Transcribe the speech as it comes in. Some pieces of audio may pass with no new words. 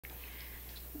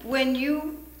When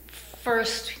you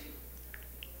first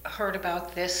heard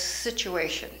about this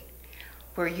situation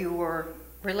where you were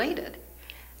related,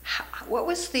 what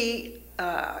was the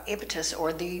impetus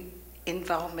or the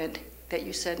involvement that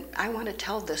you said, I want to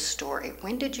tell this story?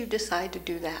 When did you decide to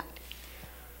do that?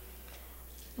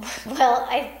 Well,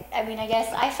 I mean, I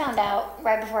guess I found out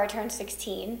right before I turned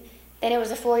 16. Then it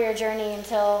was a 4-year journey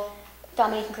until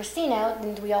Dominique and Christina,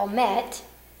 and we all met.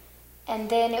 And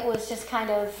then it was just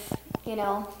kind of, you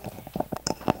know,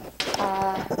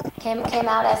 came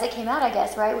out as it came out, I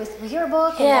guess, right? With your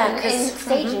book and then in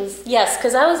stages. Yes,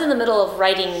 because I was in the middle of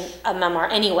writing a memoir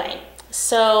anyway.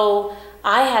 So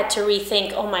I had to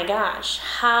rethink, oh my gosh,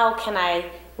 how can I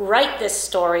write this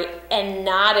story and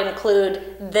not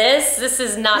include this? This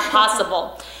is not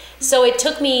possible. So it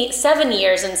took me 7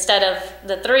 years instead of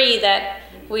the 3 that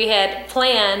we had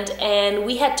planned, and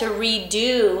we had to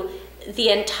redo the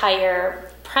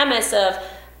entire premise of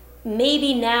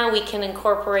maybe now we can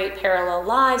incorporate parallel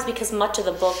lives, because much of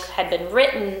the book had been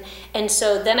written. And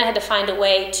so then I had to find a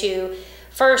way to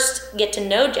first get to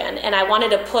know Jen, and I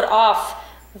wanted to put off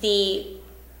the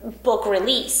book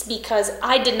release because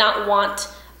I did not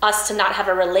want us to not have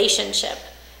a relationship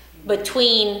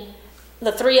between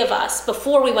the 3 of us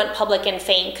before we went public in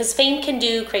fame, because fame can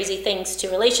do crazy things to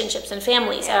relationships and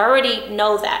families. I already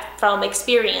know that from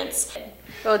experience.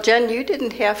 Well, Jen, you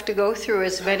didn't have to go through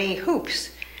as many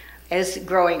hoops as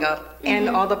growing up, and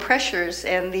all the pressures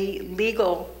and the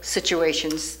legal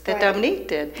situations that Dominique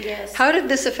did. Yes. How did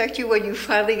this affect you when you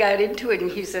finally got into it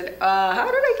and you said, how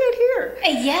did I get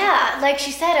here? Yeah, like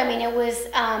she said, I mean, it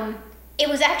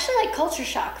was actually like culture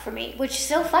shock for me, which is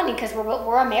so funny because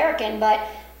we're American, but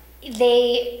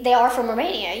they are from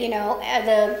Romania, you know,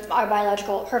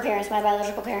 her parents, my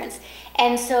biological parents.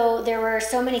 And so there were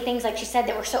so many things, like she said,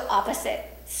 that were so opposite.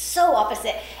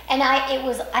 And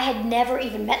I had never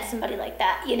even met somebody like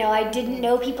that. You know, I didn't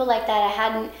know people like that.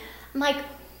 I'm like,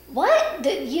 what?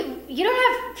 You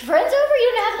don't have friends over?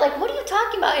 You don't have, like, what are you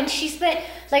talking about? And she spent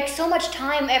like so much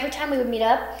time, every time we would meet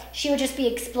up, she would just be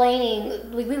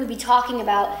explaining, we would be talking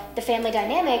about the family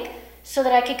dynamic so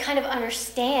that I could kind of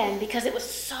understand, because it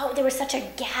was there was such a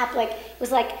gap, like it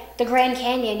was like the Grand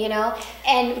Canyon, you know,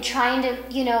 and trying to,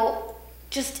 you know,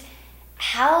 just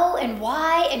how and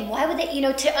why would they, you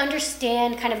know, to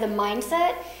understand kind of the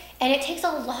mindset. And it takes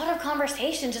a lot of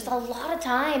conversation, just a lot of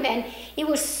time, and it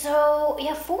was so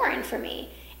foreign for me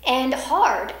and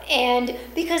hard. And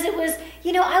because it was,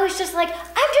 you know, I was just like,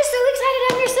 I'm just so excited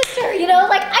I'm your sister, you know,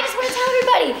 like I just want to tell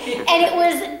everybody. And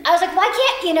I was like, why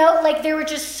can't, you know, like there were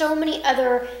just so many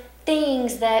other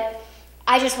things that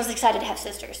I just was excited to have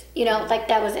sisters, you know, like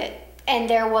that was it. And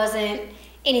there wasn't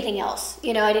anything else,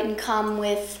 you know. I didn't come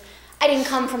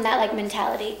from that like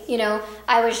mentality, you know.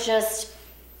 I was just,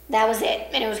 that was it,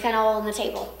 and it was kind of all on the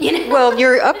table, you know. Well,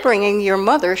 your upbringing, your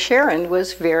mother, Sharon,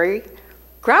 was very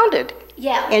grounded.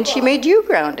 Yeah. And she made you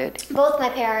grounded. Both my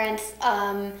parents,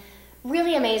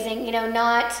 really amazing, you know,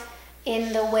 not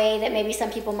in the way that maybe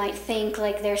some people might think,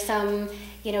 like there's some,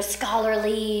 you know,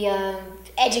 scholarly,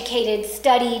 educated,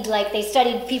 studied, like they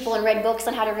studied people and read books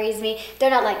on how to raise me.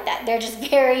 They're not like that. They're just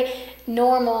very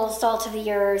normal, salt of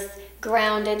the earth,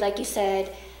 grounded, like you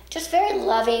said, just very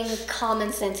loving,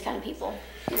 common sense kind of people.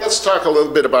 Let's talk a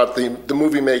little bit about the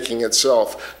movie making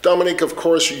itself. Dominique, of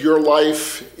course, your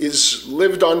life is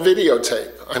lived on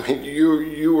videotape. I mean,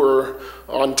 you were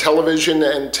on television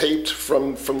and taped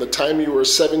from the time you were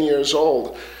 7 years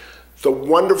old. The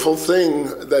wonderful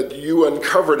thing that you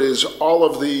uncovered is all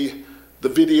of the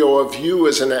video of you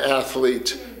as an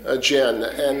athlete, Jen,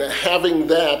 and having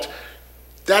that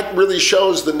really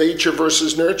shows the nature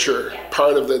versus nurture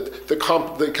part of the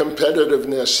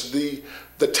competitiveness, the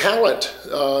talent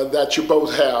that you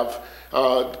both have.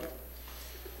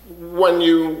 When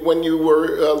you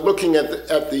were looking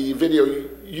at the video,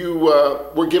 you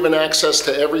were given access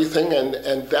to everything,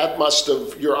 and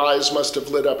that your eyes must have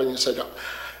lit up, and you said,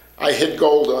 I hit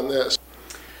gold on this.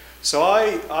 So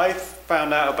I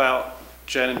found out about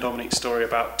Jen and Dominique's story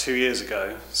about 2 years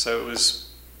ago. So it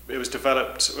was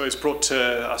brought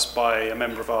to us by a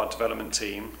member of our development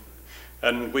team,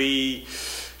 and we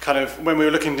kind of, when we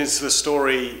were looking into the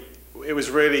story, it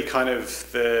was really kind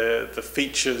of the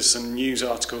features and news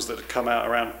articles that had come out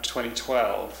around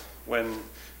 2012 when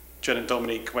Jen and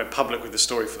Dominique went public with the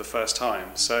story for the first time.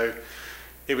 So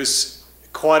it was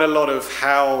quite a lot of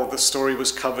how the story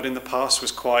was covered in the past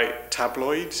was quite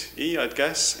tabloid-y, I'd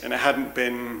guess, and it hadn't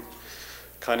been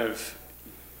kind of,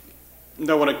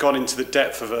 no one had gone into the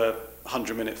depth of a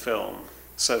 100-minute film.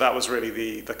 So that was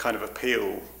really the kind of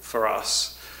appeal for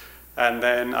us. And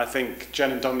then I think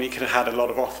Jen and Dominique had had a lot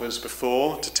of offers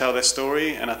before to tell their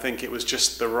story, and I think it was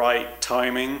just the right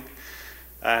timing.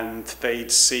 And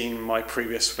they'd seen my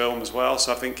previous film as well,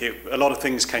 so I think a lot of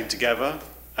things came together.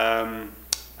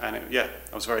 Yeah,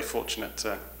 I was very fortunate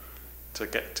to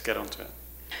get onto it.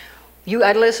 You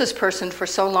idolized this person for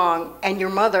so long, and your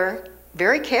mother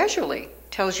very casually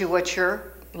tells you what your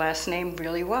last name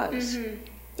really was.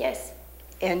 Yes.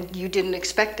 And you didn't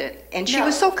expect it. And she No,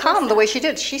 was so of course calm the not. way she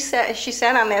did. She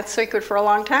sat on that secret for a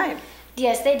long time.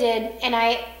 Yes, they did. And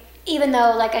even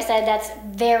though, like I said, that's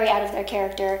very out of their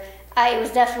character, it was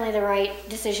definitely the right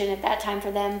decision at that time for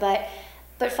them. But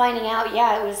finding out,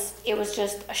 yeah, it was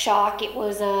just a shock. It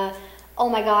was oh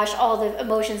my gosh, all the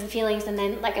emotions and feelings. And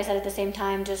then, like I said, at the same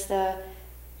time, just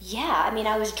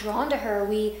I was drawn to her.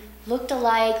 We looked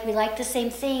alike, we liked the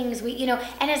same things,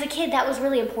 and as a kid that was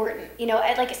really important.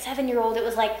 At like a 7-year-old, it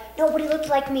was like, nobody looked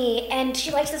like me, and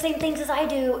she likes the same things as I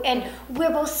do, and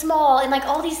we're both small, and like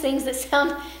all these things that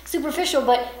sound superficial,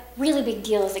 but really big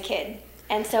deal as a kid.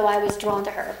 And so I was drawn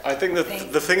to her. I think the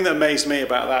thing that amazed me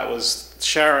about that was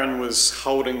Sharon was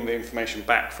holding the information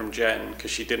back from Jen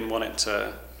because she didn't want it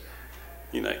to,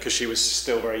 because she was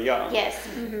still very young. Yes.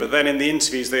 But then in the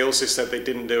interviews, they also said they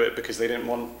didn't do it because they didn't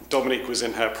want, Dominique was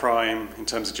in her prime in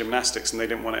terms of gymnastics, and they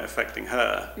didn't want it affecting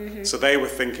her. So they were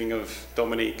thinking of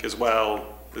Dominique as well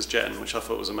as Jen, which I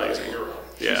thought was amazing. Hero.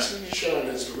 Yeah. Sharon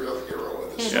is the real hero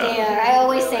of this. Yeah, I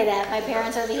always say that. My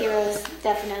parents are the heroes,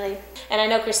 definitely. And I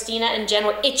know Christina and Jen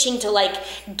were itching to like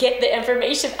get the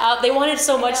information out. They wanted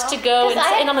so much to go, Because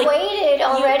I and I'm had like, waited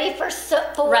already for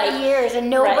 4 Right. years, and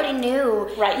nobody knew.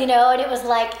 Right. And it was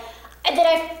like, and then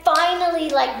I finally,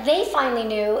 they finally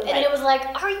knew, and then Right. it was like,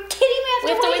 are you kidding me? We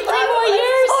have to wait 3 forever? more It's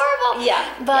years. horrible.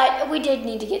 Yeah. But we did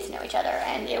need to get to know each other,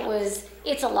 and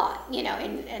it's a lot,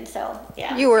 and so,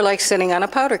 yeah. You were like sitting on a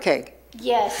powder keg.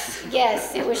 yes,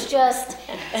 it was just,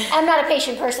 I'm not a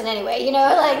patient person anyway,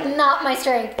 not my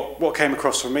strength. What came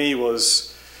across for me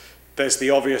was there's the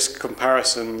obvious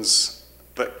comparisons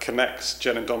that connect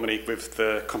Jen and Dominique with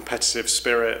the competitive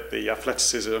spirit, the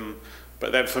athleticism.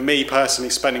 But then for me personally,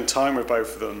 spending time with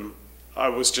both of them, I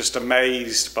was just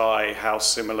amazed by how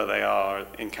similar they are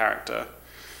in character,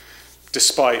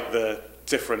 despite the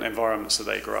different environments that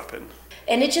they grew up in.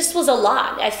 And it just was a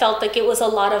lot. I felt like it was a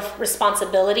lot of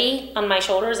responsibility on my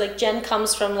shoulders. Like Jen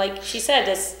comes from, like she said,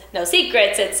 it's no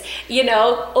secrets. It's,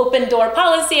 open door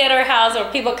policy at our house,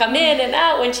 or people come in and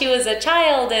out when she was a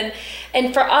child.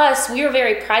 And for us, we were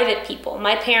very private people.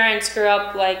 My parents grew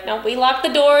up like, no, we lock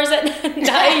the doors at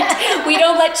night. We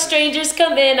don't let strangers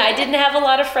come in. I didn't have a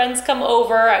lot of friends come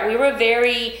over. We were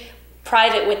very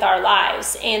private with our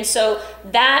lives, and so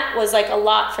that was like a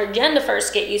lot for Jen to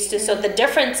first get used to. So the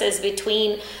differences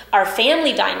between our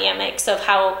family dynamics of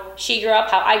how she grew up,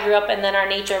 how I grew up, and then our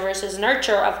nature versus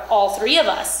nurture of all three of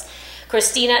us.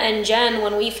 Christina and Jen,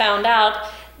 when we found out,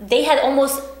 they had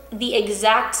almost the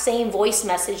exact same voice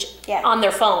message on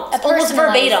their phones, almost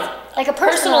verbatim, like a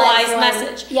personalized one.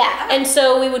 message. Yeah. And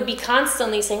so we would be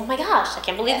constantly saying, oh my gosh, I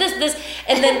can't believe this.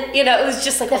 And then, it was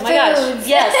just like, The oh my gosh. foods.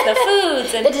 Yes, the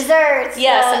foods. And The desserts.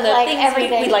 yes, and the things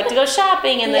everything. we'd like to go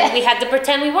shopping, and then we had to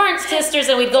pretend we weren't sisters,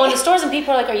 and we'd go into stores and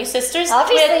people are like, are you sisters?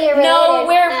 Obviously you're No, related.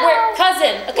 we're No.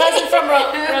 a cousin from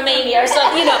Romania or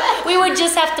something. We would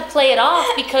just have to play it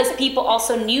off because people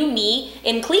also knew me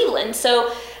in Cleveland.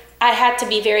 So I had to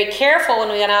be very careful when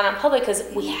we got out in public because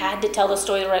we had to tell the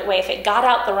story the right way. If it got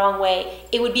out the wrong way,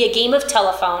 it would be a game of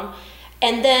telephone,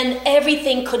 and then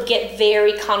everything could get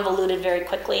very convoluted very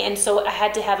quickly. And so I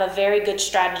had to have a very good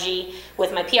strategy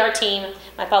with my PR team,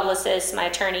 my publicist, my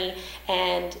attorney,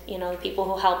 and the people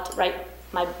who helped write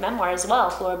my memoir as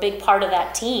well, who are a big part of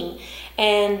that team,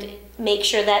 and make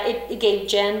sure that it gave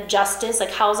Jen justice.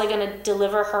 Like, how was I going to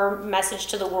deliver her message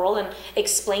to the world and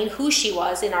explain who she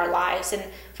was in our lives, and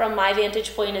from my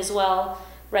vantage point as well,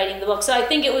 writing the book. So I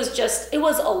think it was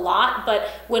a lot, but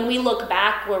when we look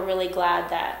back, we're really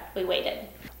glad that we waited.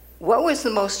 What was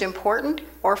the most important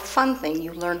or fun thing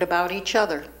you learned about each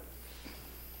other?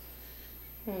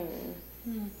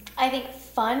 I think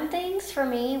fun things for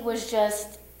me was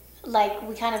just, like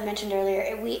we kind of mentioned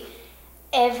earlier,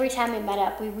 every time we met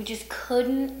up, we just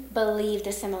couldn't believe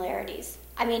the similarities.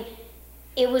 I mean,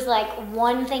 it was like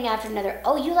one thing after another.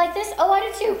 Oh, you like this? Oh, I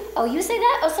do too. Oh, you say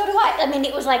that? Oh, so do I. I mean,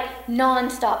 it was like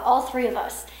nonstop, all three of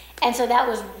us. And so that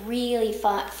was really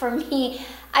fun. For me,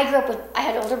 I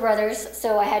had older brothers,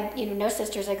 so I had, no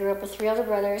sisters. I grew up with 3 older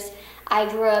brothers. I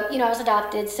grew up, I was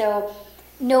adopted, so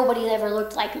nobody ever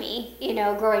looked like me,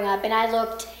 growing up. And I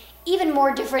looked even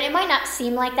more different. It might not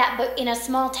seem like that, but in a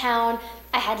small town,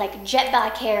 I had like jet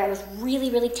black hair. I was really,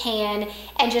 really tan,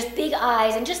 and just big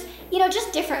eyes, and just,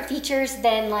 just different features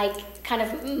than like kind of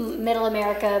middle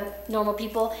America, normal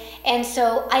people. And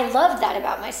so I loved that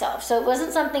about myself. So it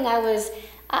wasn't something I was,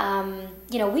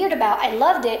 you know, weird about. I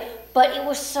loved it, but it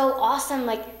was so awesome,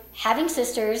 like having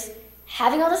sisters,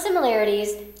 having all the similarities,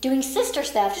 doing sister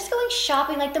stuff, just going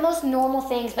shopping, like the most normal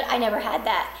things, but I never had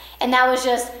that. And that was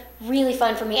just really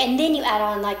fun for me. And then you add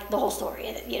on like the whole story,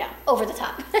 you know, over the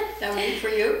top. That would be for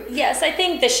you? Yes, I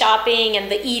think the shopping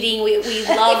and the eating, we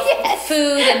love Yes.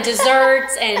 food and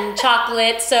desserts and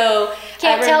chocolate. So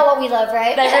Can't tell what we love,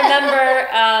 right? I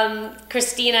remember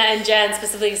Christina and Jen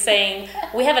specifically saying,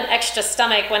 we have an extra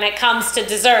stomach when it comes to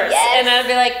desserts. Yes. And I'd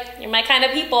be like, you're my kind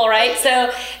of people, right?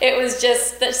 So it was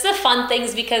just the fun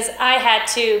things, because I had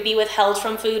to be withheld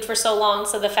from food for so long.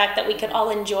 So the fact that we could all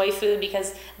enjoy food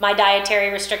because my dietary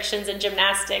restrictions and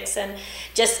gymnastics, and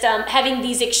just having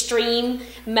these extreme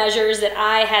measures that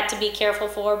I had to be careful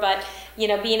for, but you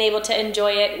know, being able to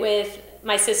enjoy it with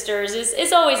my sisters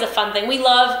is always a fun thing. We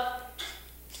love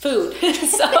food.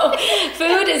 So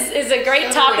food is a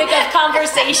great topic of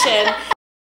conversation.